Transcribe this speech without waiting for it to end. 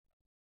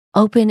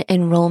Open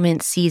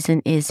enrollment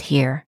season is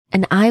here,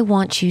 and I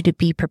want you to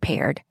be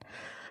prepared.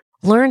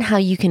 Learn how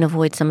you can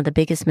avoid some of the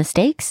biggest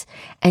mistakes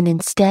and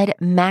instead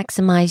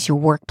maximize your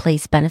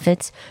workplace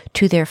benefits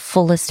to their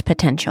fullest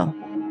potential.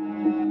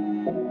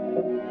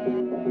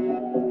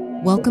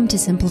 Welcome to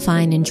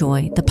Simplify and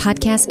Enjoy, the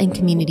podcast and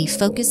community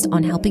focused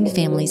on helping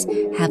families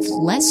have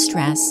less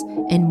stress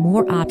and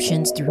more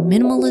options through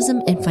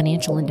minimalism and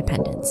financial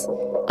independence.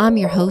 I'm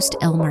your host,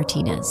 Elle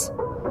Martinez.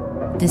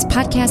 This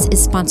podcast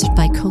is sponsored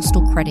by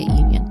Coastal Credit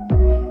Union.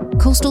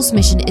 Coastal's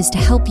mission is to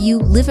help you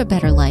live a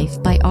better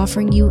life by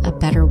offering you a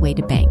better way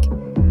to bank.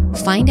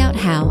 Find out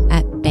how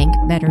at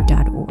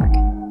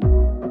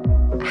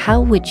bankbetter.org.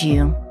 How would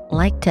you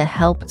like to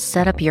help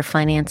set up your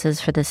finances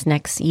for this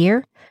next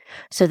year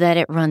so that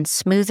it runs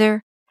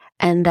smoother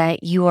and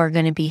that you are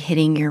going to be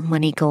hitting your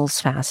money goals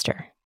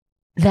faster?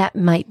 That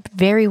might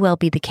very well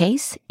be the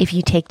case if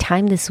you take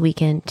time this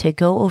weekend to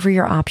go over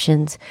your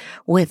options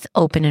with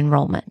open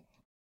enrollment.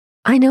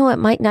 I know it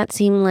might not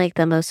seem like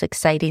the most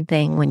exciting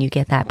thing when you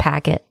get that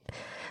packet,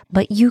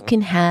 but you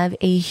can have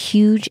a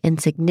huge and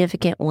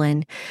significant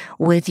win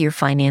with your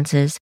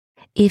finances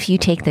if you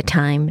take the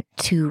time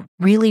to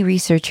really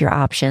research your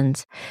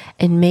options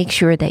and make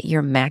sure that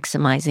you're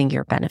maximizing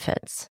your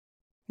benefits.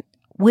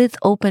 With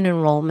open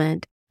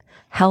enrollment,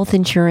 health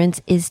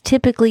insurance is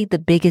typically the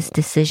biggest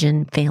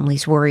decision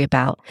families worry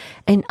about,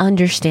 and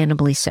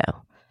understandably so.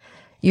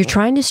 You're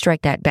trying to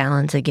strike that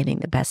balance of getting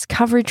the best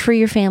coverage for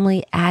your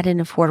family at an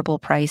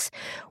affordable price,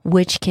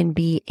 which can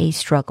be a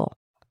struggle.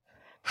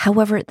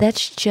 However,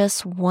 that's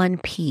just one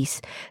piece.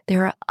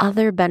 There are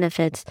other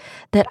benefits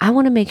that I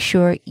want to make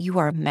sure you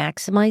are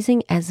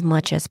maximizing as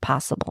much as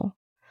possible.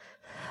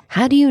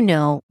 How do you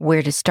know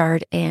where to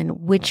start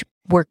and which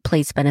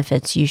workplace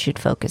benefits you should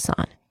focus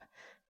on?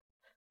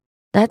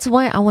 That's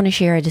why I want to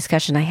share a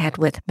discussion I had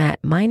with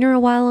Matt Miner a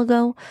while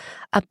ago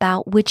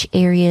about which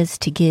areas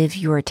to give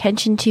your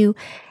attention to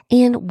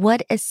and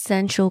what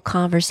essential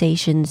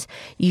conversations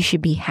you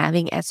should be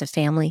having as a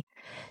family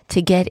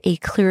to get a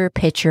clearer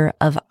picture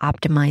of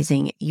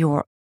optimizing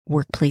your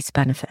workplace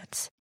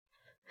benefits.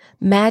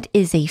 Matt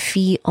is a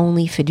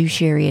fee-only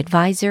fiduciary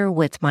advisor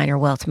with Miner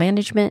Wealth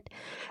Management,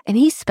 and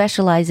he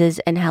specializes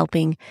in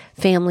helping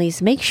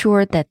families make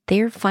sure that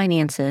their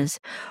finances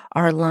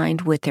are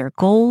aligned with their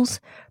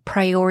goals,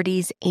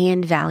 priorities,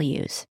 and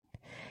values.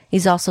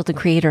 He's also the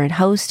creator and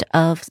host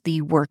of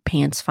the Work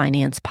Pants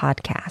Finance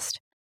podcast.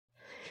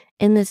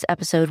 In this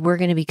episode, we're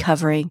going to be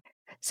covering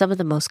some of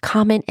the most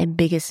common and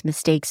biggest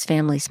mistakes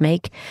families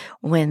make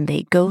when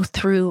they go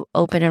through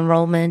open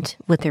enrollment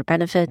with their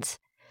benefits,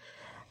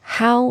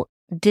 how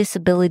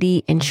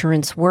disability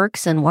insurance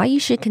works and why you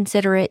should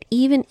consider it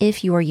even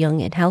if you are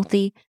young and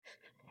healthy,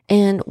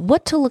 and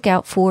what to look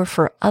out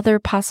for other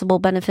possible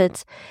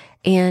benefits,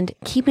 and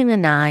keeping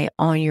an eye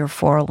on your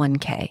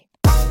 401k.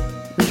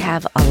 We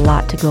have a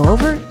lot to go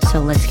over, so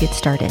let's get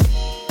started.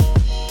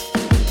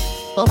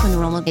 Open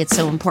enrollment is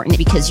so important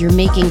because you're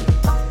making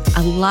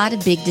a lot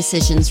of big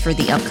decisions for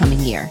the upcoming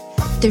year.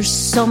 There's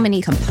so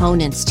many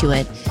components to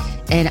it,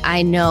 and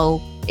I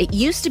know it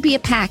used to be a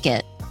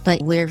packet,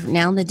 but we're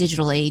now in the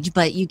digital age,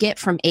 but you get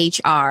from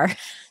HR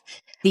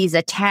these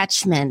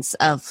attachments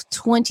of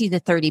 20 to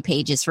 30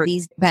 pages for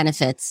these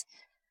benefits.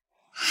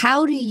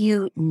 How do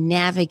you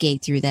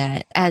navigate through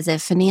that? As a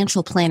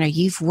financial planner,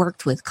 you've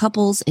worked with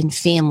couples and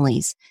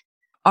families.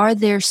 Are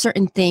there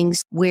certain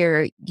things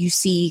where you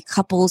see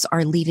couples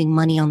are leaving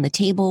money on the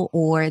table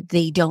or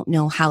they don't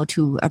know how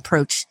to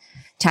approach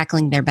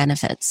tackling their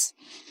benefits?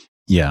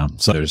 Yeah,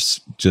 so there's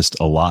just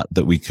a lot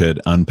that we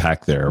could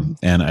unpack there.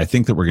 And I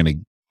think that we're going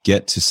to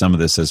get to some of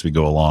this as we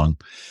go along.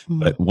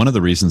 But one of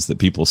the reasons that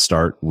people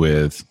start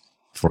with,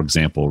 for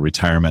example,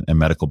 retirement and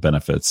medical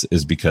benefits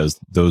is because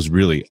those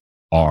really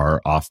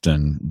are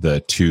often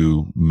the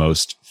two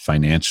most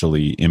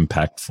financially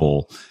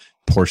impactful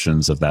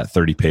portions of that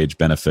 30-page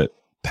benefit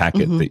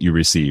packet that you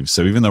receive.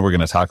 So even though we're going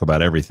to talk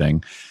about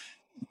everything,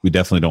 we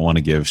definitely don't want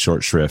to give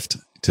short shrift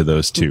to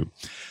those two.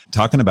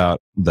 Talking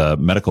about the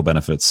medical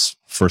benefits,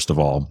 first of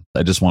all,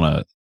 I just want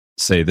to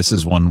say this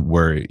is one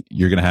where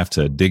you're going to have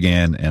to dig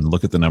in and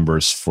look at the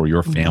numbers for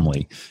your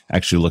family.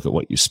 Actually look at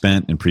what you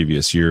spent in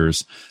previous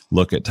years,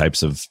 look at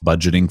types of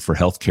budgeting for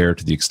healthcare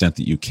to the extent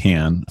that you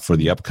can for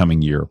the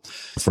upcoming year.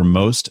 For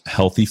most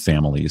healthy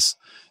families,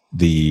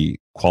 the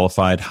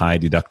qualified high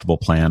deductible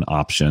plan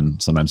option,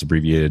 sometimes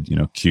abbreviated,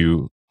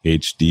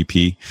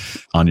 QHDP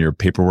on your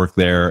paperwork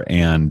there,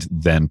 and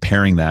then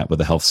pairing that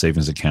with a health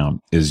savings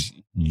account is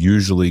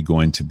usually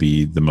going to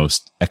be the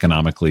most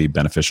economically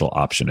beneficial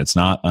option. It's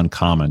not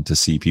uncommon to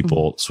see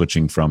people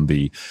switching from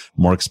the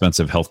more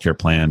expensive healthcare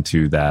plan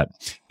to that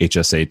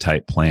HSA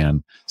type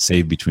plan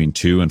save between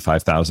 $2,000 and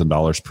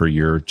 $5,000 per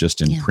year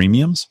just in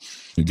premiums.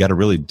 You got to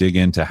really dig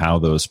into how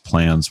those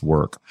plans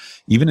work.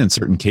 Even in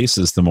certain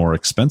cases, the more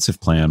expensive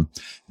plan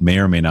may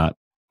or may not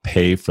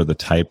pay for the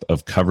type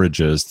of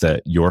coverages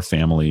that your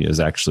family is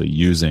actually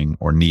using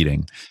or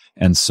needing.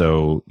 And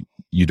so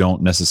you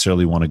don't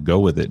necessarily want to go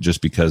with it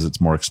just because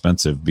it's more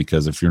expensive.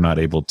 Because if you're not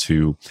able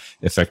to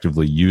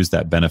effectively use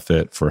that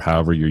benefit for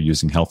however you're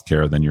using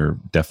healthcare, then you're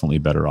definitely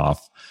better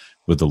off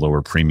with the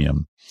lower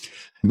premium.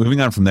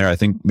 Moving on from there, I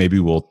think maybe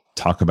we'll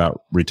talk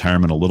about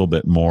retirement a little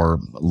bit more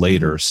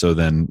later. So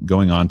then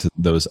going on to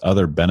those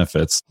other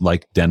benefits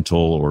like dental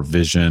or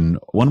vision,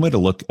 one way to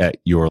look at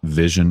your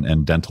vision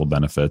and dental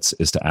benefits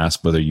is to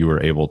ask whether you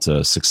were able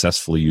to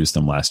successfully use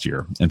them last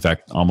year. In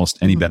fact, almost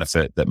any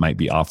benefit that might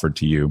be offered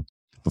to you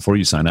before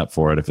you sign up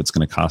for it, if it's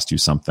going to cost you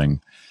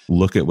something,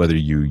 look at whether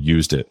you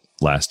used it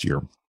last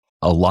year.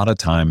 A lot of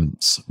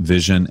times,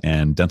 vision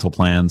and dental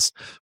plans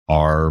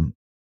are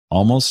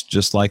almost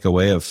just like a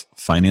way of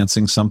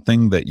financing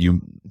something that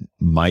you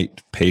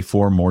might pay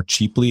for more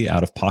cheaply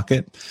out of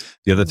pocket.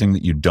 The other thing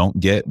that you don't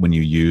get when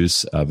you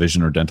use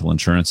vision or dental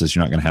insurance is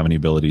you're not going to have any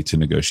ability to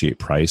negotiate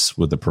price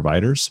with the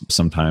providers.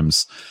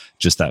 Sometimes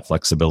just that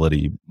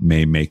flexibility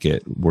may make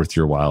it worth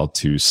your while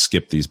to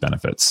skip these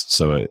benefits.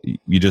 So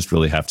you just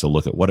really have to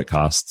look at what it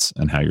costs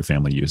and how your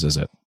family uses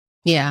it.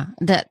 Yeah,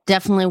 that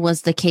definitely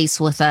was the case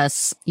with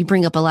us. You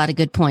bring up a lot of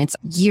good points.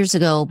 Years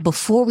ago,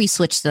 before we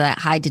switched to that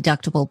high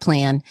deductible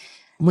plan,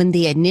 when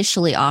they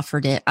initially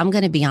offered it, I'm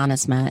going to be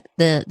honest, Matt,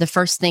 the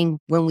first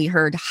thing when we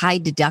heard high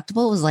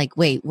deductible was like,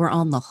 wait, we're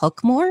on the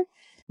hook more?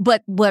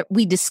 But what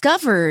we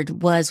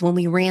discovered was when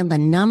we ran the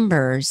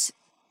numbers,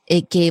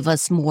 it gave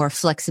us more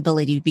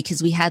flexibility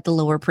because we had the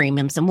lower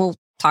premiums, and we'll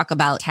talk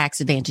about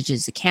tax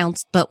advantages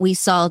accounts, but we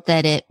saw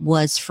that it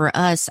was for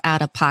us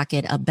out of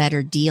pocket a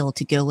better deal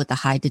to go with the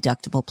high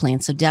deductible plan.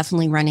 So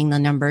definitely running the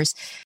numbers.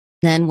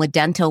 Then with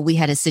dental, we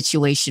had a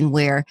situation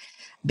where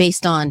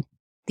based on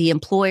the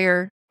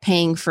employer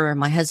paying for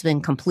my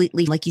husband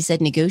completely, like you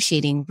said,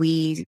 negotiating,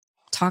 we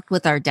talked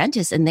with our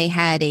dentist and they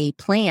had a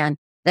plan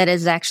that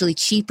is actually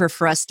cheaper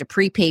for us to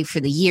prepay for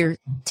the year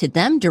to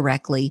them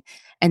directly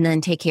and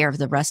then take care of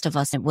the rest of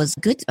us. It was a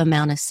good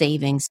amount of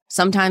savings.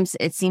 Sometimes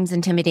it seems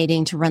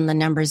intimidating to run the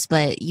numbers,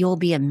 but you'll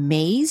be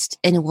amazed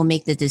and it will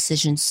make the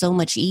decision so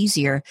much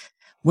easier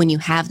when you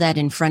have that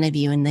in front of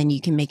you, and then you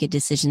can make a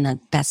decision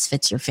that best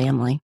fits your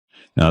family.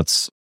 Now,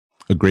 that's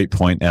a great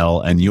point,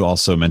 Elle. And you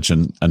also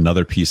mentioned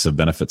another piece of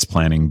benefits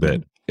planning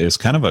that is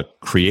kind of a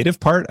creative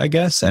part, I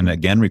guess, and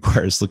again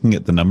requires looking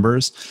at the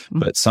numbers.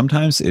 But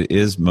sometimes it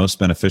is most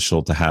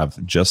beneficial to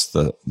have just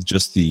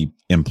the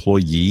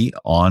employee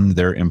on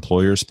their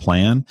employer's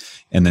plan,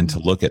 and then to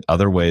look at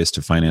other ways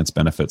to finance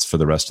benefits for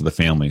the rest of the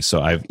family.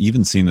 So I've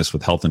even seen this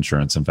with health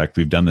insurance. In fact,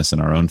 we've done this in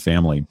our own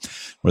family,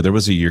 where there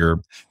was a year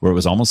where it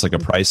was almost like a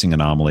pricing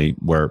anomaly,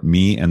 where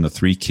me and the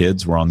 3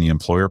 kids were on the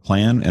employer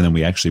plan, and then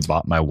we actually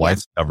bought my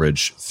wife's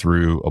coverage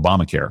through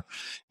Obamacare.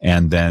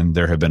 And then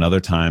there have been other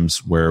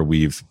times where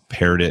we've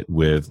paired it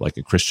with like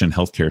a Christian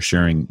healthcare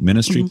sharing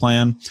ministry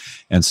plan.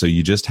 And so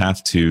you just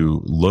have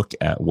to look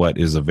at what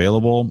is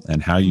available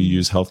and how you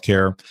use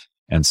healthcare.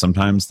 And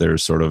sometimes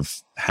there's sort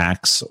of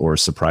hacks or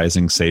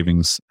surprising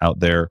savings out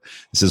there.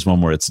 This is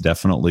one where it's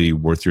definitely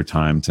worth your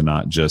time to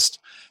not just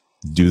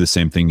do the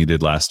same thing you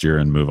did last year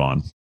and move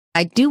on.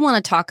 I do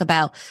want to talk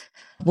about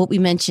what we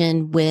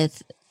mentioned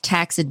with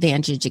tax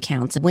advantage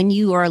accounts. When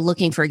you are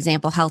looking, for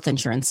example, health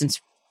insurance,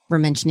 since we're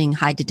mentioning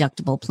high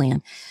deductible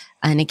plan,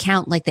 an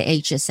account like the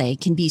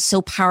HSA can be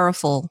so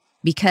powerful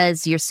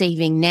because you're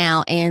saving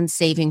now and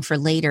saving for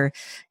later.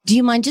 Do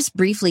you mind just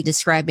briefly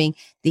describing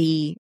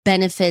the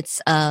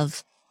benefits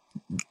of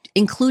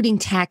including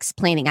tax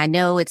planning? I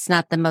know it's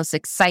not the most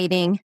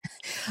exciting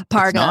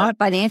part of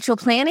financial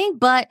planning,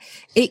 but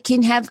it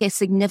can have a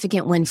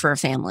significant win for a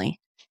family.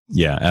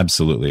 Yeah,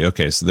 absolutely.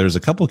 Okay, so there's a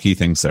couple key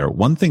things there.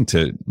 One thing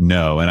to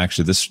know, and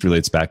actually this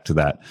relates back to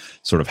that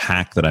sort of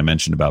hack that I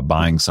mentioned about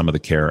buying some of the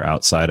care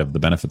outside of the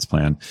benefits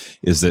plan,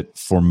 is that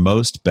for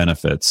most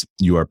benefits,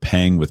 you are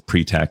paying with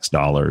pre-tax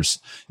dollars.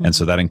 And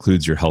so that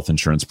includes your health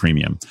insurance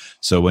premium.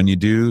 So when you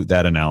do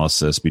that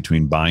analysis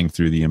between buying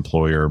through the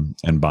employer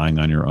and buying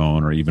on your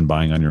own, or even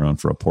buying on your own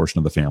for a portion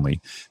of the family,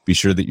 be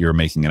sure that you're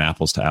making an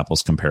apples to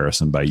apples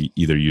comparison by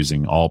either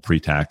using all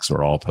pre-tax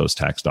or all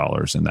post-tax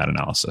dollars in that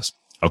analysis.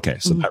 Okay,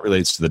 so that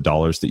relates to the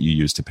dollars that you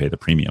use to pay the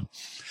premium.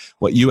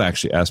 What you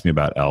actually asked me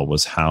about, Elle,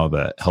 was how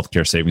the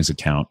healthcare savings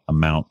account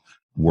amount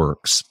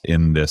works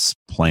in this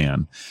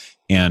plan.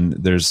 And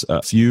there's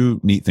a few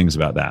neat things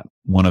about that.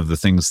 One of the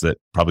things that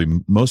probably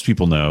most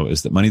people know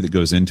is that money that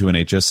goes into an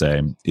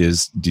HSA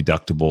is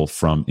deductible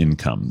from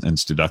income. And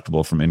it's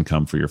deductible from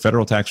income for your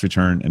federal tax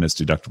return, and it's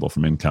deductible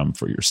from income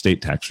for your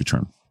state tax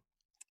return.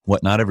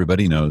 What not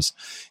everybody knows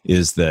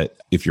is that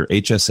if your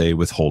HSA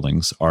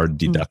withholdings are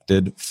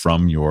deducted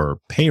from your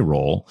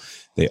payroll,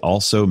 they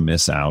also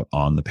miss out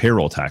on the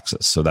payroll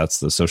taxes. So that's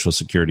the Social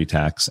Security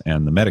tax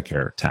and the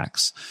Medicare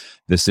tax.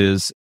 This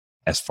is,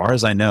 as far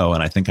as I know,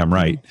 and I think I'm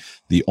right,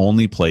 the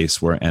only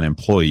place where an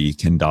employee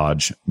can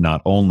dodge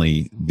not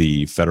only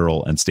the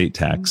federal and state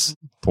tax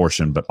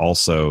portion, but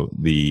also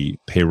the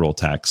payroll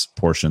tax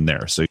portion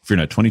there. So if you're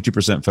in a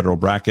 22% federal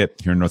bracket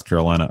here in North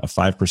Carolina, a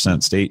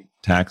 5% state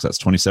tax, that's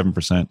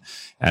 27%,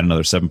 add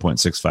another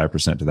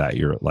 7.65% to that,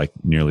 you're at like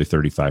nearly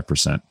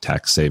 35%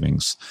 tax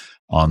savings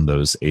on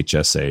those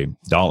HSA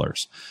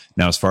dollars.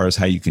 Now, as far as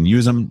how you can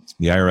use them,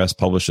 the IRS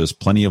publishes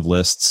plenty of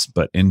lists,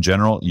 but in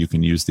general, you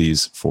can use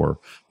these for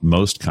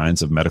most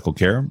kinds of medical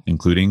care,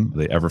 including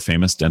the ever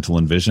famous dental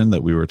and vision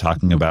that we were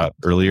talking about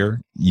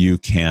earlier. You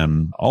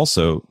can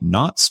also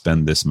not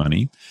spend this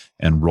money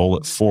and roll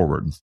it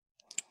forward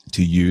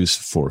to use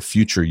for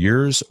future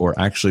years, or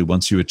actually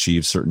once you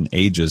achieve certain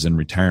ages in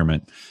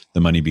retirement,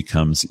 the money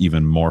becomes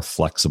even more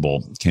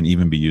flexible, can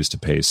even be used to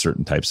pay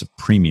certain types of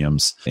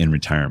premiums in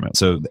retirement.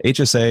 So the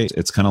HSA,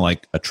 it's kind of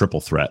like a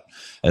triple threat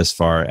as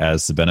far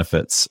as the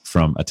benefits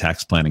from a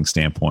tax planning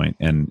standpoint.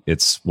 And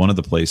it's one of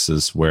the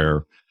places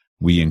where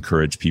we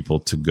encourage people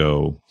to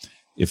go,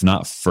 if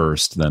not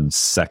first, then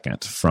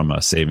second from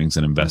a savings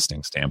and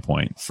investing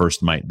standpoint.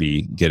 First might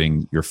be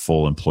getting your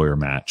full employer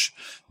match,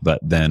 but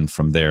then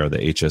from there, the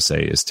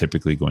HSA is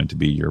typically going to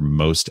be your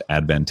most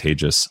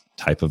advantageous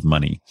type of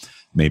money,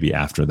 maybe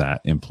after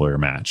that employer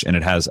match. And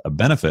it has a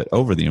benefit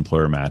over the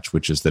employer match,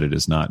 which is that it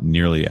is not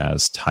nearly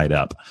as tied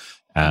up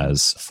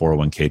as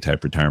 401k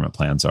type retirement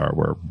plans are,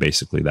 where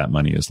basically that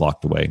money is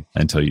locked away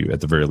until you,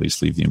 at the very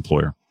least, leave the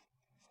employer.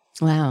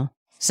 Wow.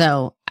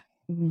 So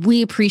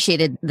we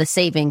appreciated the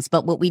savings,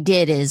 but what we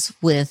did is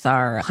with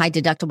our high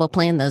deductible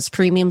plan, those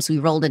premiums, we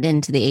rolled it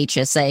into the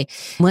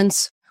HSA.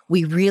 Once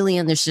we really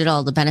understood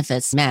all the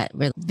benefits, Matt,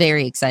 we're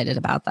very excited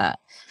about that.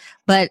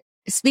 But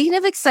speaking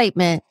of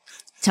excitement,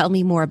 tell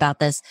me more about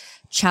this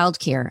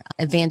childcare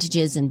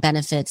advantages and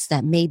benefits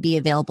that may be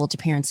available to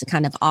parents to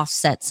kind of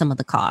offset some of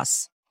the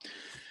costs.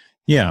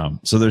 Yeah.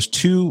 So there's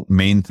two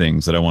main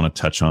things that I want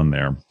to touch on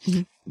there.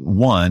 Mm-hmm.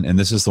 One, and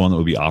this is the one that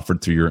will be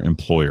offered through your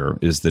employer,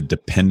 is the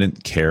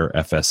Dependent Care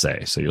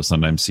FSA. So you'll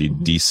sometimes see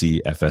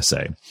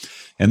DCFSA.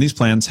 And these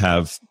plans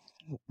have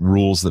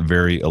rules that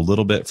vary a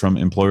little bit from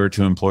employer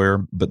to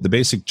employer, but the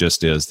basic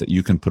gist is that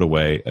you can put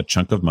away a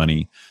chunk of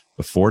money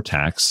before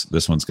tax.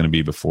 This one's going to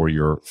be before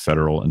your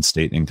federal and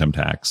state income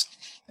tax.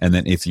 And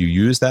then if you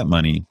use that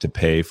money to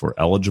pay for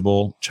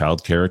eligible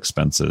childcare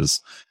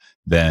expenses,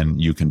 then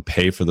you can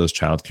pay for those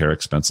childcare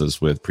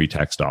expenses with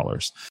pre-tax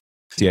dollars.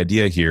 The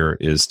idea here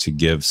is to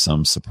give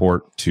some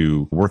support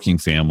to working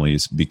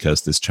families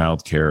because this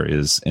childcare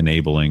is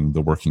enabling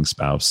the working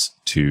spouse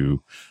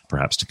to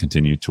perhaps to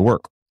continue to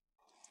work.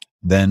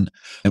 Then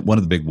one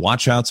of the big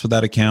watch outs with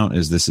that account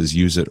is this is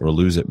use it or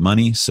lose it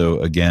money. So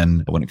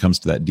again, when it comes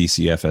to that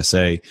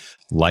DCFSA,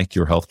 like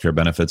your healthcare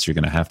benefits, you're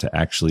going to have to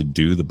actually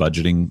do the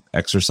budgeting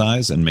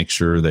exercise and make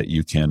sure that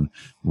you can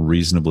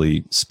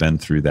reasonably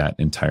spend through that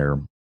entire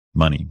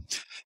money.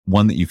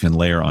 One that you can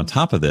layer on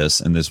top of this,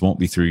 and this won't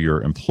be through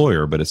your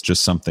employer, but it's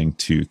just something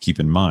to keep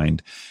in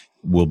mind,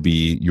 will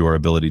be your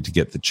ability to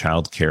get the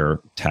child care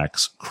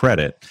tax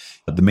credit.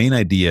 The main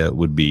idea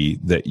would be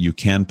that you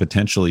can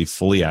potentially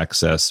fully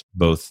access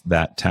both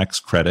that tax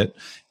credit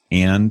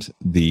and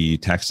the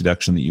tax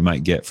deduction that you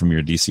might get from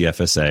your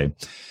DCFSA.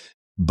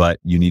 But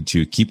you need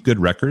to keep good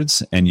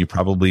records, and you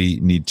probably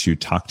need to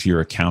talk to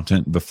your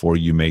accountant before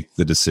you make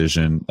the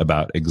decision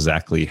about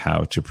exactly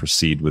how to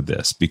proceed with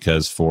this.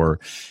 Because for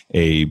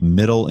a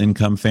middle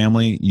income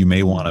family, you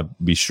may want to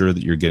be sure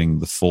that you're getting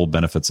the full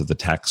benefits of the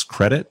tax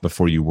credit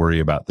before you worry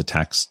about the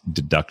tax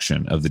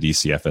deduction of the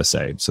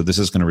DCFSA. So this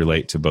is going to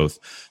relate to both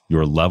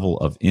your level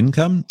of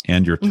income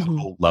and your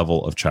total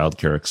level of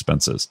childcare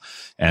expenses.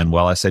 And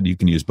while I said you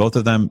can use both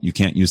of them, you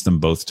can't use them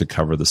both to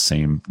cover the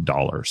same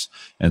dollars.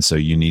 And so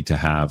you need to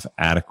have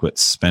adequate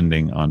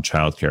spending on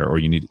childcare, or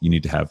you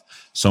need to have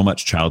so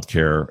much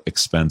childcare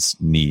expense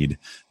need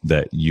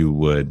that you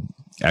would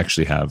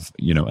actually have,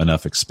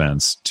 enough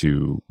expense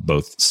to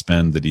both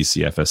spend the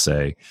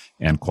DCFSA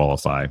and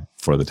qualify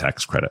for the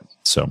tax credit.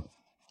 So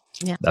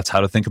that's how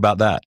to think about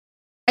that.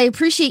 I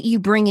appreciate you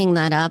bringing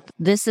that up.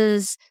 This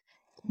is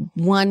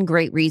one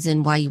great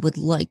reason why you would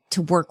like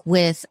to work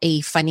with a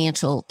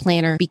financial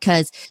planner,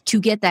 because to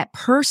get that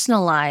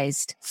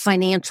personalized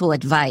financial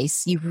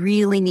advice, you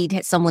really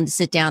need someone to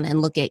sit down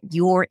and look at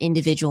your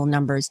individual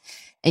numbers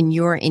and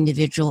your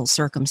individual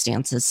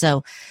circumstances.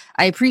 So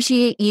I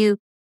appreciate you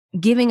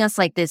giving us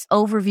like this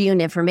overview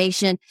and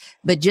information,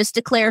 but just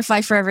to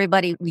clarify for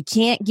everybody, we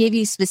can't give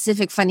you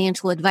specific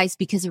financial advice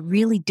because it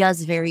really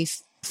does vary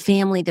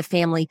family to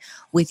family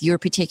with your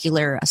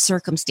particular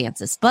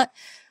circumstances. But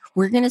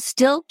we're going to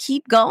still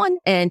keep going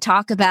and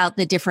talk about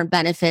the different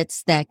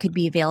benefits that could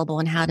be available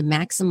and how to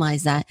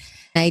maximize that.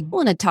 I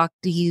want to talk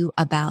to you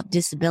about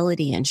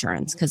disability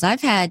insurance, because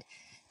I've had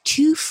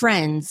 2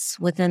 friends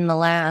within the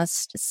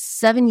last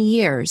 7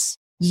 years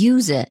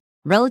use it,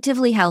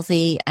 relatively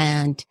healthy,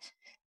 and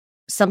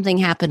something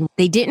happened.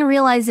 They didn't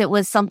realize it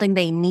was something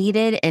they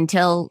needed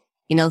until,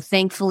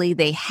 thankfully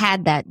they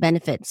had that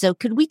benefit. So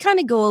could we kind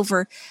of go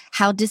over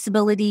how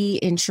disability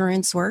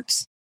insurance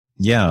works?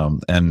 Yeah.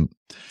 And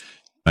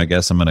I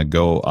guess I'm going to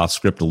go off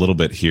script a little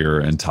bit here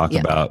and talk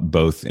about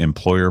both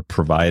employer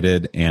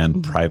provided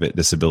and private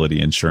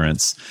disability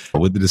insurance,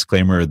 with the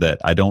disclaimer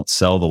that I don't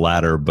sell the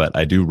latter, but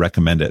I do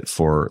recommend it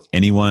for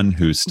anyone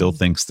who still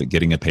thinks that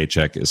getting a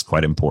paycheck is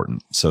quite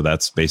important. So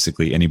that's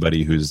basically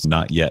anybody who's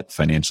not yet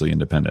financially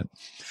independent.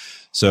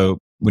 So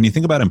When you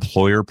think about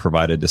employer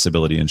provided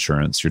disability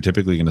insurance, you're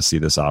typically going to see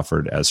this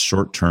offered as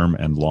short-term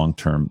and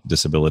long-term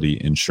disability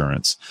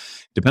insurance.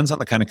 Depends on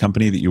the kind of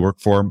company that you work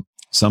for.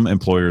 Some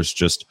employers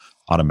just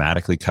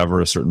automatically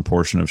cover a certain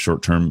portion of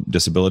short-term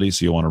disability,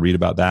 so you'll want to read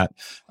about that.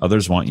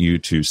 Others want you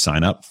to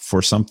sign up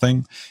for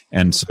something.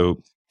 And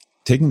so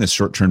taking the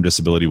short-term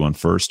disability one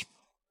first,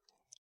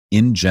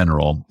 in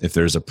general, if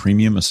there's a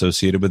premium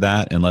associated with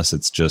that, unless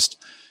it's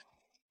just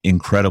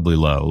incredibly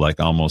low, like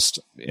almost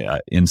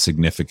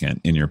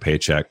insignificant in your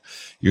paycheck,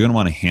 you're going to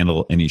want to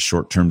handle any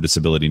short-term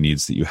disability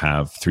needs that you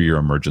have through your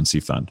emergency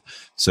fund.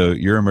 So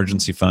your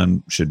emergency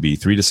fund should be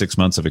 3 to 6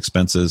 months of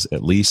expenses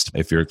at least.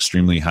 If you're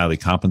extremely highly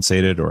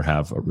compensated or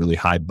have a really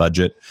high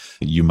budget,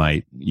 you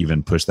might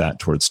even push that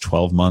towards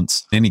 12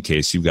 months. In any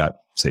case, you've got,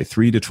 say,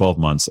 3 to 12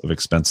 months of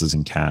expenses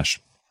in cash.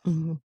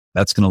 Mm-hmm.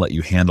 That's going to let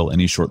you handle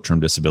any short-term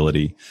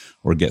disability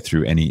or get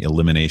through any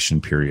elimination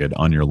period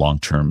on your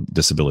long-term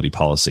disability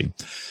policy.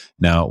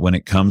 Now, when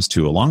it comes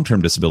to a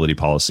long-term disability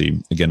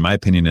policy, again, my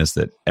opinion is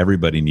that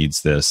everybody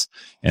needs this,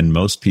 and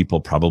most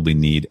people probably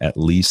need at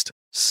least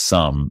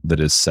some that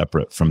is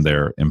separate from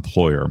their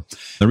employer.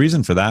 The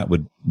reason for that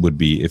would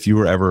be if you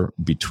were ever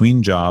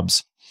between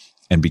jobs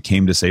and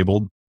became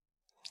disabled,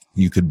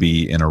 you could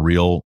be in a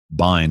real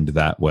bind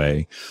that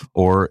way.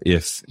 Or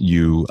if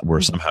you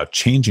were somehow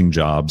changing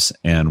jobs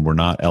and were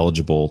not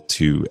eligible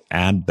to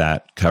add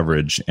that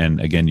coverage,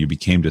 and again, you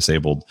became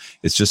disabled,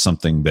 it's just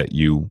something that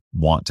you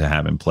want to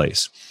have in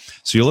place.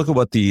 So you look at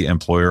what the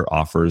employer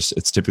offers.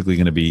 It's typically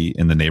going to be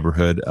in the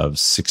neighborhood of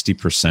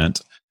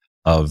 60%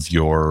 of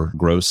your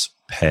gross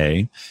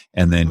pay.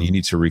 And then you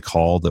need to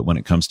recall that when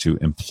it comes to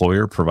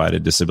employer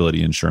provided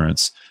disability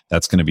insurance,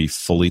 that's going to be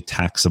fully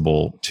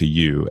taxable to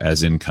you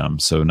as income.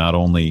 So not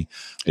only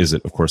is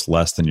it, of course,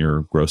 less than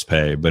your gross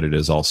pay, but it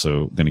is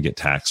also going to get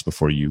taxed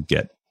before you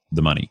get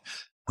the money.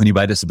 When you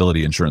buy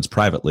disability insurance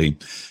privately,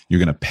 you're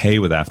going to pay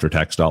with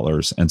after-tax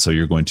dollars. And so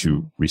you're going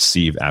to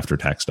receive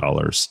after-tax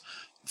dollars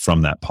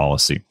from that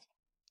policy.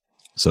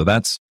 So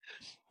that's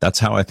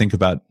how I think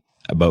about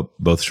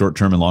both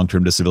short-term and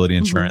long-term disability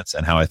insurance,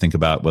 and how I think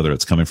about whether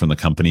it's coming from the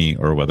company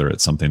or whether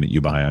it's something that you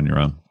buy on your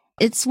own.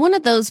 It's one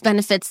of those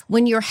benefits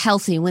when you're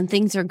healthy, when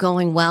things are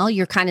going well,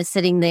 you're kind of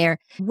sitting there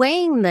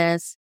weighing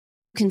this.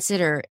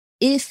 Consider,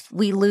 if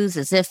we lose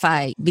this, if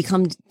I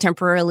become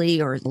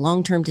temporarily or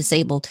long-term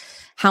disabled,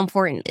 how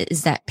important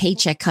is that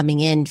paycheck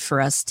coming in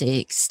for us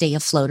to stay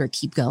afloat or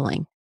keep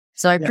going?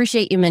 So I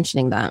appreciate you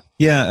mentioning that.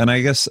 Yeah. And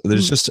I guess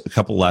there's just a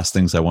couple last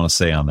things I want to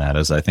say on that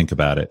as I think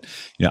about it.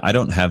 I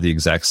don't have the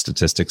exact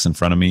statistics in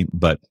front of me,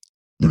 but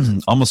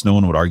almost no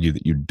one would argue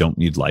that you don't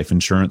need life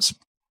insurance,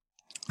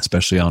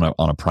 especially on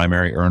a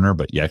primary earner,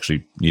 but you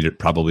actually need it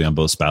probably on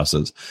both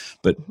spouses.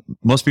 But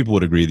most people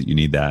would agree that you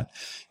need that.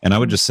 And I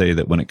would just say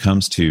that when it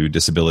comes to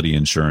disability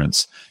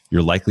insurance,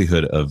 your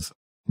likelihood of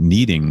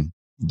needing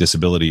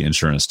disability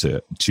insurance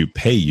to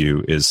pay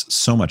you is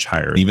so much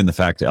higher. Even the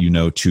fact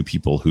that two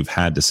people who've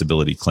had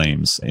disability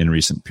claims in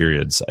recent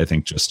periods, I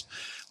think just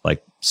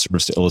like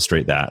serves to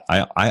illustrate that.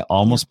 I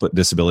almost put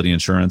disability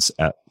insurance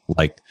at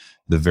like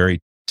the very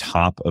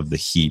top of the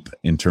heap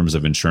in terms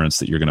of insurance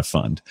that you're going to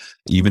fund.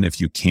 Even if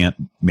you can't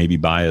maybe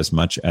buy as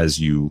much as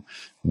you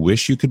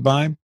wish you could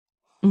buy,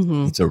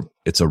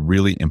 it's a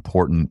really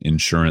important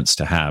insurance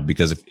to have,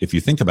 because if you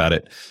think about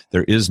it,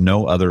 there is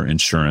no other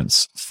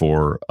insurance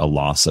for a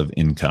loss of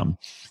income.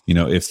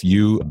 If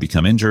you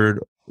become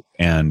injured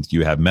and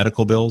you have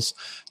medical bills,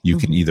 you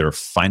can either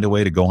find a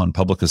way to go on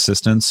public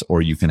assistance,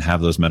 or you can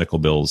have those medical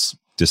bills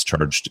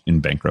discharged in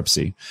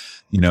bankruptcy.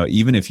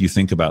 Even if you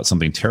think about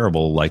something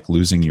terrible like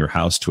losing your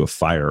house to a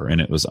fire and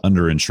it was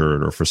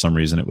underinsured, or for some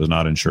reason it was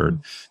not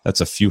insured,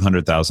 that's a few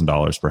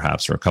 $100,000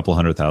 perhaps, or a couple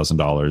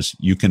 $100,000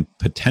 you can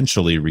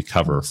potentially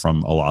recover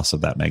from a loss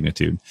of that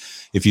magnitude.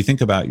 If you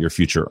think about your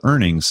future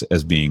earnings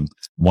as being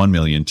 $1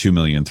 million, $2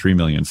 million, $3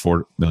 million,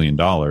 $4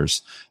 million,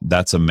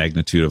 that's a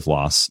magnitude of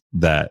loss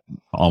that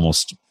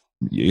almost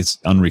it's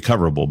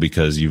unrecoverable,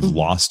 because you've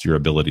lost your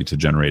ability to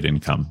generate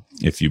income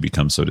if you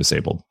become so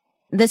disabled.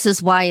 This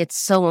is why it's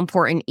so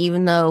important,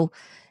 even though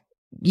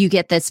you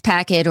get this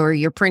packet or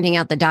you're printing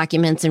out the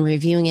documents and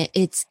reviewing it,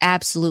 it's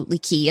absolutely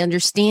key.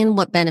 Understand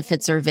what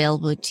benefits are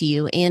available to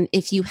you. And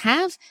if you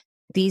have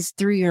these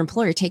through your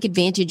employer, take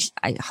advantage.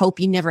 I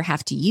hope you never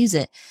have to use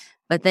it,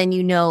 but then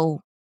you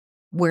know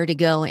where to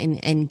go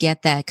and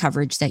get that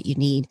coverage that you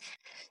need.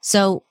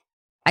 So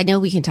I know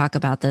we can talk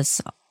about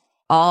this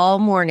all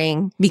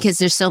morning because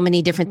there's so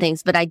many different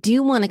things, but I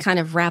do want to kind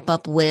of wrap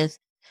up with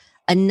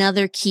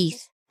another key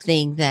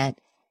thing that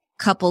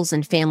couples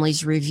and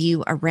families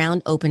review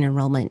around open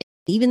enrollment.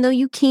 Even though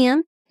you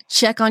can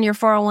check on your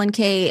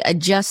 401k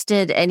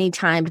adjusted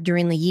anytime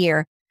during the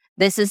year,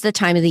 this is the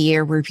time of the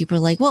year where people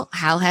are like, well,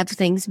 how have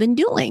things been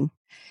doing?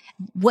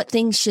 What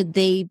things should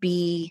they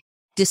be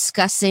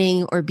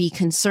discussing or be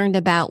concerned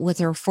about with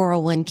their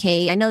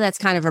 401k? I know that's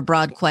kind of a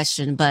broad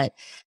question, but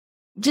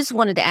just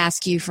wanted to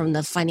ask you from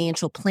the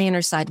financial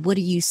planner side, what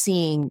are you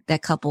seeing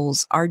that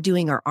couples are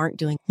doing or aren't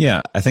doing?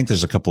 Yeah, I think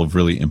there's a couple of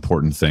really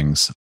important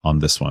things on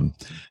this one.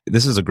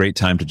 This is a great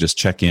time to just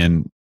check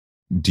in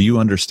do you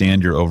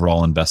understand your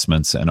overall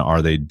investments, and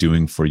are they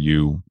doing for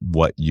you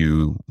what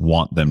you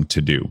want them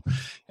to do?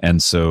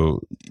 And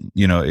so,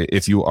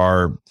 if you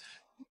are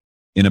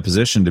in a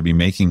position to be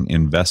making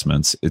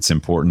investments, it's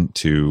important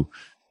to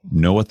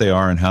know what they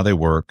are and how they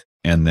work,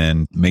 and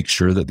then make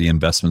sure that the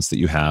investments that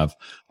you have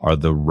are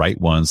the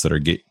right ones that are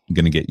going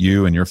to get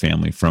you and your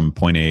family from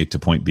point A to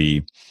point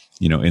B,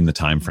 in the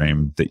time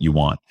frame that you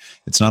want.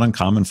 It's not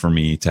uncommon for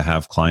me to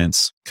have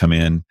clients come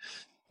in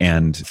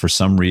and for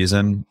some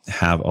reason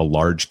have a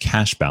large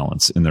cash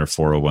balance in their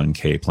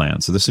 401k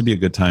plan. So this would be a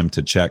good time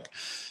to check,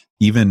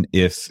 even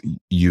if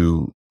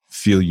you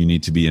feel you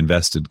need to be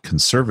invested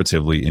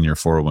conservatively in your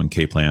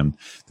 401k plan,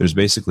 there's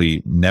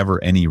basically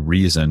never any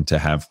reason to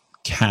have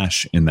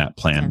cash in that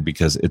plan,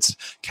 because it's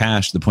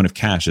cash. The point of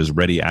cash is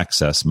ready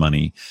access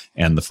money,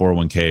 and the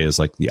 401k is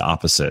like the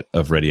opposite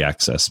of ready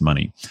access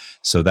money.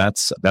 So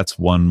that's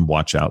one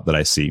watch out that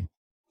I see.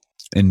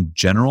 In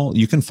general,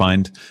 you can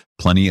find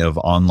plenty of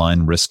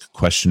online risk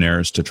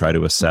questionnaires to try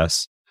to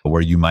assess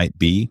where you might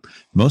be.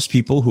 Most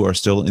people who are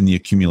still in the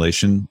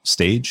accumulation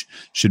stage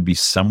should be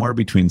somewhere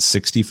between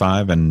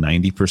 65 and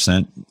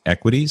 90%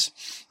 equities.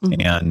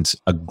 Mm-hmm. And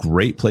a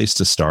great place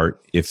to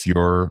start, if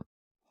your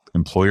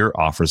employer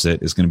offers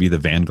it, is going to be the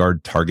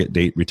Vanguard Target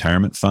Date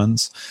Retirement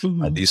Funds.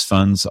 Mm-hmm. These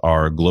funds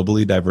are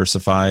globally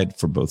diversified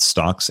for both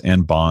stocks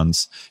and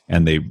bonds,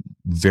 and they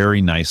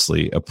very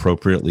nicely,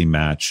 appropriately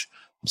match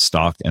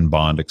stock and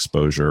bond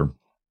exposure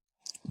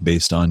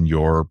based on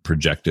your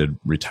projected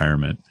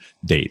retirement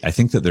date. I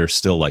think that there's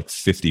still like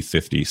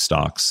 50-50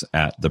 stocks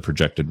at the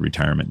projected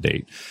retirement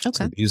date. Okay.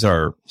 So these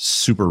are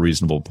super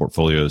reasonable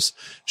portfolios.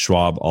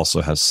 Schwab also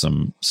has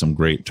some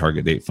great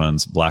target date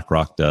funds.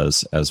 BlackRock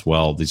does as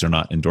well. These are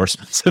not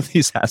endorsements of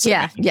these assets.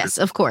 Yeah, yes,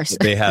 of course.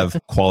 They have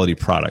quality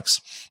products.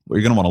 What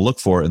you're going to want to look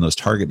for in those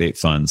target date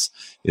funds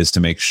is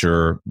to make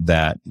sure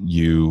that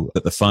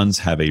the funds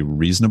have a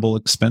reasonable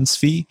expense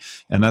fee,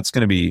 and that's going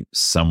to be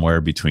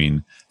somewhere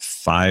between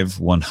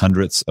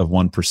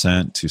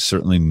 0.05% to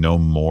certainly no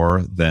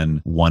more than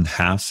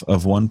 0.5%.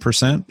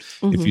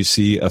 Mm-hmm. If you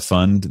see a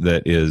fund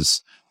that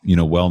is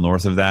well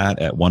north of that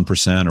at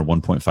 1% or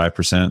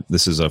 1.5%,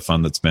 this is a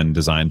fund that's been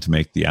designed to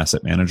make the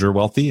asset manager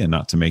wealthy and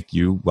not to make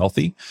you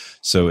wealthy.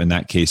 So in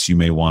that case, you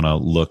may want to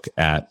look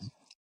at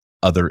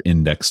other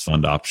index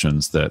fund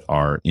options that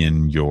are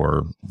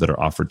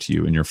offered to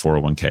you in your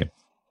 401k.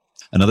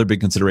 Another big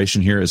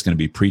consideration here is going to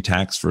be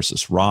pre-tax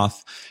versus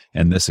Roth.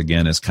 And this,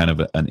 again, is kind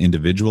of an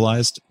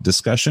individualized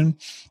discussion.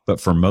 But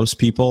for most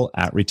people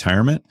at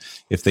retirement,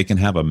 if they can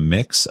have a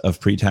mix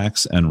of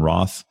pre-tax and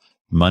Roth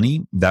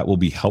money, that will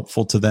be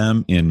helpful to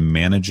them in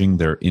managing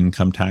their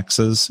income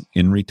taxes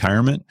in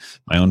retirement.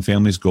 My own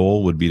family's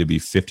goal would be to be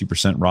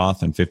 50%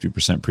 Roth and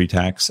 50%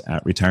 pre-tax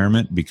at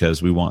retirement,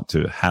 because we want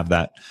to have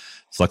that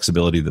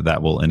flexibility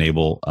that will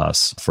enable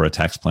us for a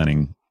tax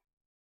planning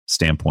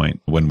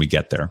standpoint when we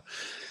get there.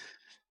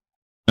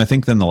 I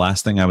think then the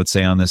last thing I would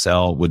say on this,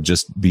 Elle, would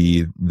just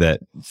be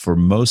that for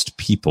most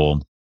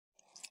people,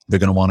 they're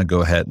going to want to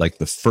go ahead. Like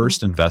the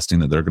first investing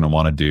that they're going to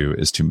want to do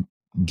is to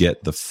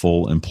get the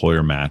full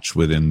employer match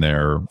within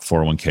their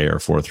 401k or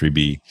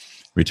 403b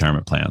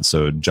retirement plan.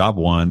 So job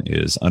one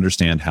is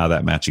understand how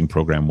that matching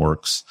program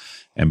works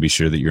and be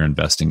sure that you're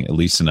investing at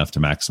least enough to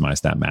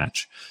maximize that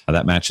match.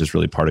 That match is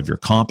really part of your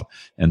comp.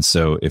 And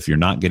so if you're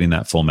not getting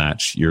that full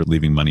match, you're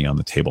leaving money on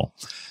the table.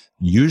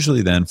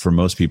 Usually then for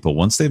most people,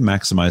 once they've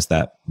maximized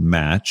that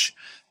match,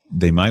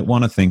 they might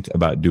want to think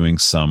about doing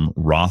some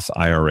Roth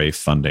IRA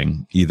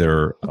funding,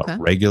 either a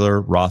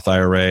regular Roth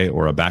IRA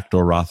or a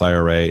backdoor Roth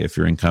IRA if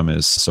your income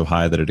is so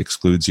high that it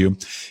excludes you.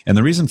 And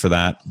the reason for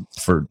that,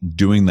 for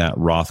doing that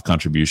Roth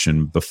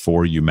contribution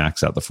before you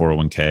max out the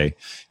 401k,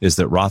 is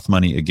that Roth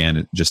money, again,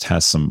 it just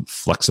has some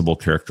flexible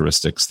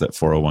characteristics that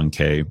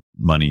 401k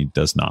money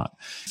does not.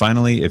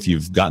 Finally, if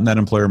you've gotten that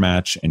employer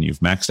match and you've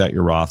maxed out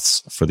your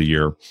Roths for the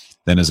year,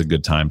 then is a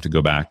good time to go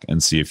back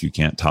and see if you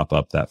can't top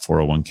up that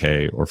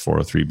 401k or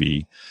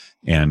 403b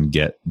and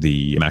get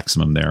the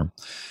maximum there.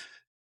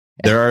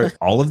 There are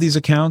all of these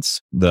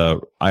accounts,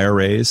 the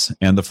IRAs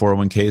and the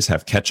 401ks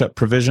have catch-up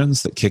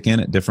provisions that kick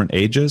in at different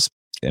ages.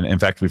 And in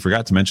fact, we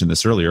forgot to mention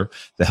this earlier.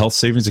 The health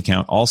savings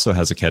account also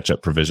has a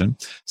catch-up provision.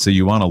 So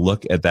you want to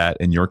look at that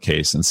in your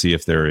case and see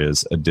if there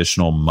is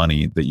additional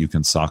money that you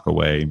can sock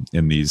away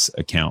in these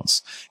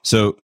accounts.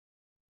 So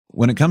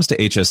when it comes to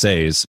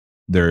HSAs,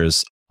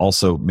 there's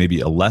also maybe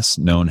a less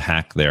known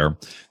hack there.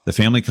 The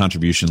family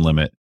contribution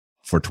limit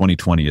for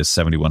 2020 is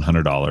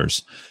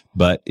 $7,100.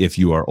 But if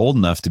you are old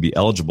enough to be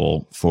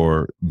eligible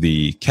for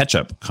the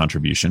catch-up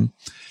contribution,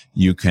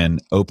 you can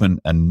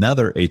open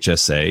another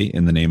HSA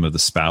in the name of the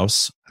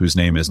spouse whose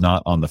name is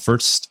not on the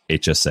first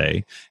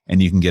HSA,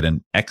 and you can get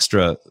an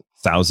extra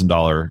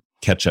 $1,000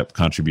 catch-up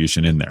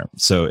contribution in there.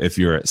 So if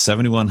you're at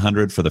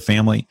 $7,100 for the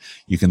family,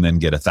 you can then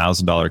get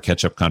 $1,000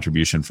 catch-up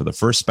contribution for the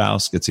first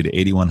spouse, gets you to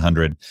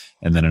 $8,100,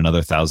 and then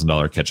another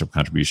 $1,000 catch-up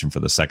contribution for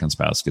the second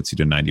spouse gets you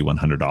to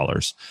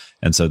 $9,100.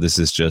 And so this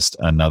is just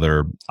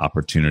another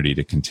opportunity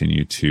to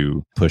continue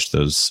to push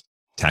those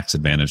tax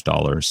advantage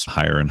dollars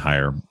higher and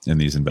higher in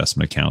these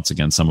investment accounts,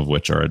 again, some of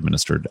which are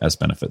administered as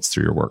benefits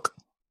through your work.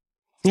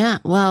 Yeah,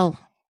 well,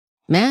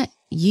 Matt,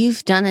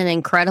 you've done an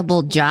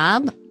incredible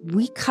job.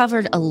 We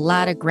covered a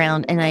lot of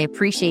ground, and I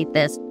appreciate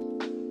this.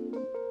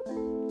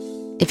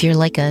 If you're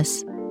like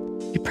us,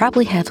 you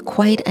probably have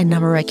quite a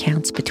number of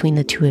accounts between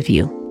the two of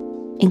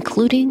you,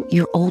 including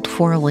your old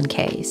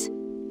 401ks.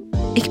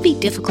 It can be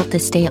difficult to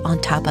stay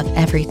on top of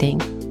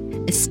everything,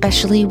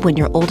 especially when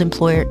your old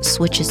employer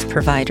switches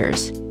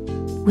providers,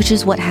 which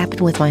is what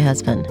happened with my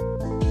husband.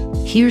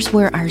 Here's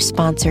where our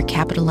sponsor,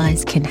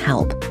 Capitalize, can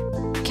help.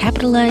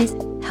 Capitalize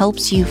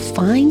helps you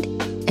find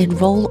and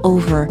roll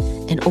over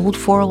an old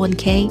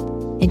 401k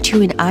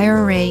into an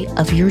IRA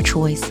of your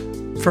choice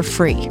for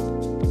free.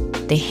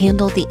 They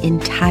handle the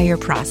entire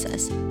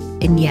process.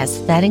 And yes,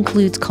 that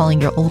includes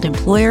calling your old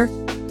employer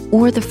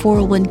or the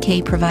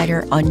 401k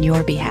provider on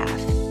your behalf.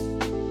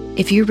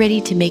 If you're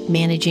ready to make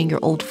managing your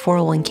old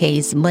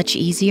 401ks much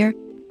easier,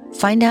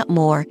 find out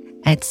more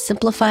at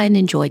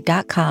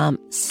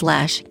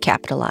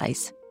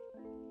simplifyandenjoy.com/capitalize.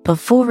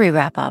 Before we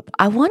wrap up,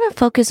 I want to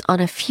focus on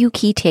a few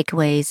key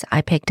takeaways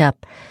I picked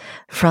up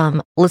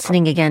from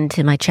listening again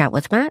to my chat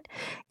with Matt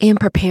and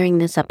preparing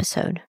this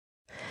episode.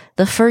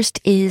 The first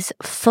is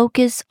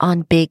focus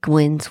on big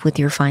wins with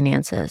your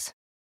finances.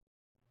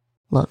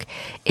 Look,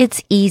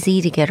 it's easy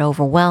to get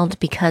overwhelmed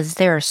because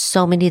there are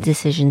so many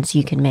decisions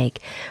you can make.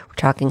 We're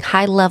talking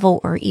high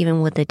level or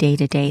even with the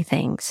day-to-day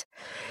things.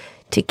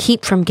 To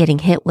keep from getting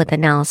hit with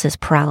analysis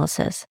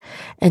paralysis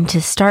and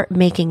to start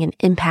making an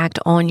impact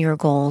on your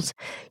goals,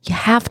 you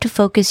have to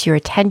focus your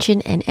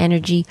attention and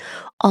energy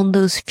on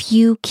those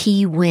few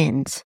key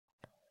wins.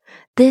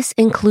 This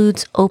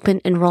includes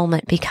open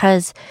enrollment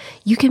because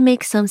you can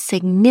make some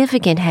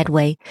significant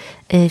headway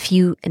if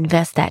you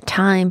invest that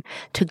time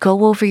to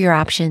go over your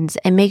options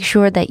and make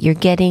sure that you're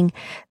getting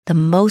the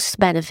most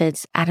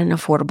benefits at an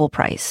affordable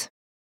price.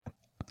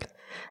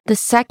 The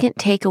second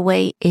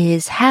takeaway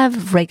is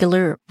have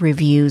regular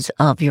reviews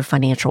of your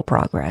financial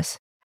progress.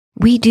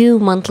 We do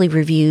monthly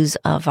reviews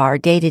of our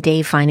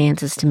day-to-day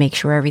finances to make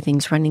sure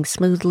everything's running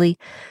smoothly,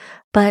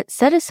 but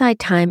set aside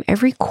time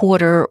every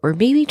quarter or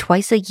maybe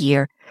twice a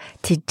year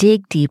to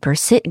dig deeper,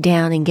 sit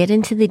down and get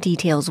into the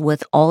details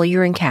with all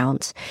your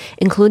accounts,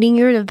 including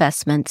your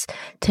investments,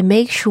 to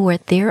make sure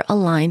they're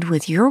aligned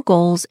with your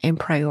goals and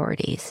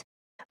priorities.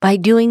 By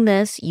doing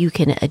this, you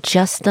can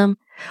adjust them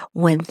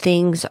when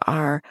things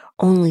are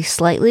only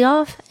slightly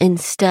off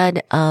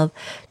instead of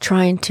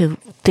trying to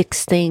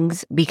fix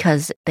things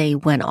because they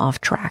went off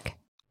track.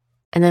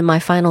 And then my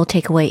final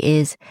takeaway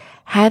is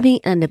having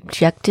an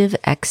objective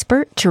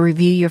expert to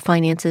review your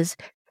finances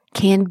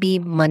can be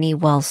money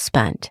well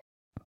spent.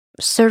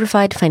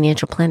 Certified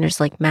financial planners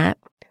like Matt,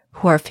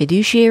 who are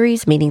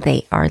fiduciaries, meaning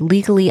they are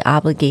legally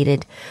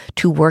obligated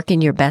to work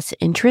in your best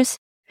interest,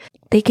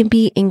 they can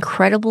be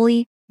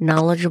incredibly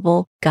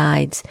knowledgeable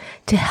guides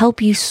to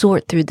help you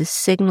sort through the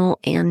signal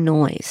and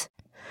noise.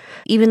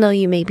 Even though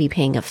you may be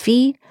paying a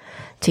fee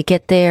to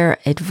get their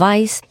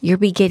advice, you'll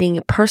be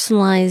getting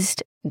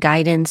personalized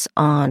guidance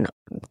on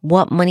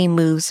what money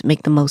moves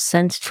make the most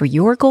sense for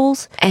your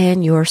goals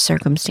and your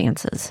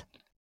circumstances.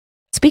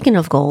 Speaking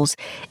of goals,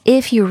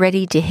 if you're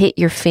ready to hit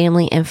your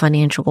family and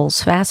financial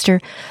goals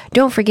faster,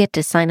 don't forget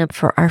to sign up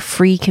for our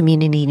free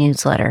community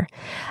newsletter.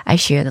 I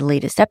share the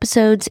latest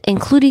episodes,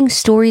 including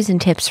stories and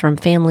tips from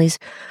families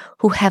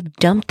who have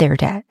dumped their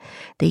debt,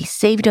 they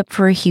saved up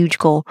for a huge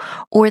goal,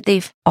 or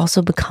they've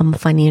also become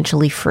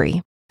financially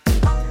free.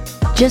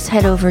 Just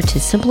head over to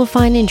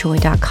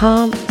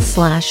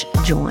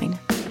simplifyandenjoy.com/join.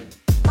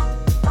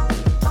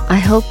 I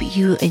hope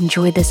you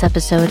enjoyed this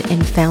episode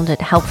and found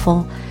it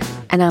helpful.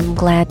 And I'm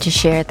glad to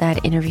share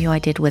that interview I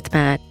did with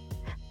Matt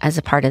as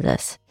a part of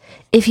this.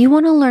 If you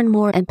want to learn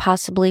more and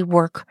possibly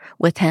work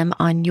with him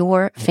on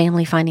your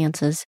family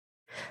finances,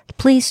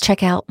 please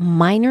check out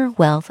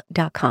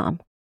minerwealth.com.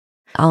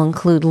 I'll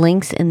include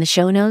links in the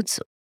show notes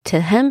to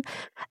him,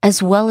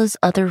 as well as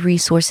other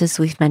resources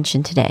we've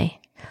mentioned today,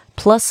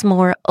 plus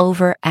more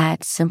over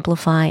at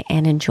Simplify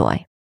and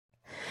Enjoy.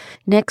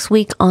 Next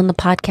week on the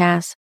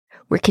podcast,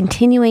 we're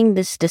continuing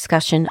this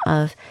discussion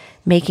of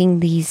making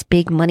these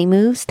big money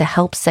moves to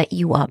help set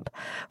you up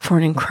for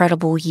an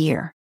incredible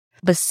year.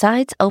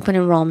 Besides open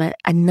enrollment,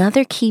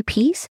 another key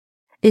piece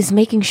is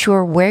making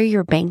sure where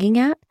you're banking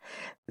at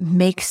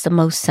makes the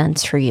most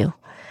sense for you.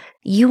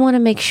 You want to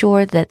make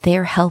sure that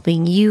they're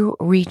helping you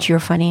reach your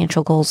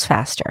financial goals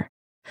faster.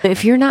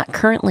 If you're not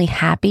currently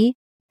happy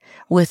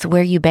with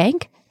where you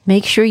bank,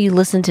 make sure you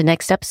listen to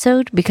next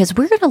episode because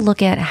we're going to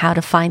look at how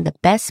to find the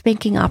best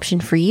banking option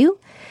for you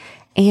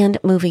and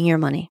moving your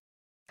money.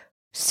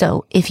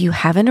 So if you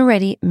haven't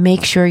already,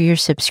 make sure you're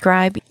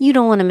subscribed. You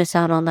don't want to miss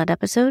out on that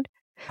episode.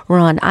 We're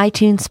on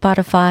iTunes,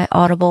 Spotify,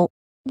 Audible,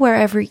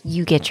 wherever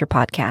you get your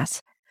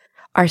podcasts.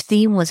 Our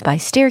theme was by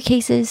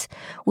Staircases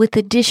with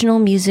additional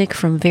music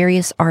from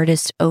various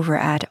artists over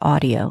at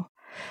Audio.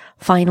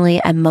 Finally,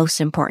 and most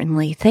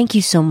importantly, thank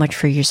you so much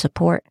for your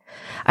support.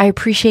 I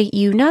appreciate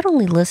you not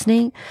only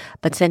listening,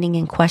 but sending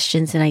in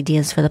questions and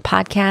ideas for the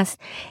podcast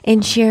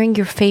and sharing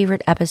your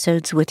favorite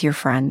episodes with your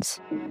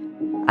friends.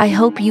 I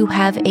hope you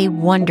have a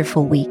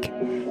wonderful week.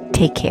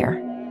 Take care.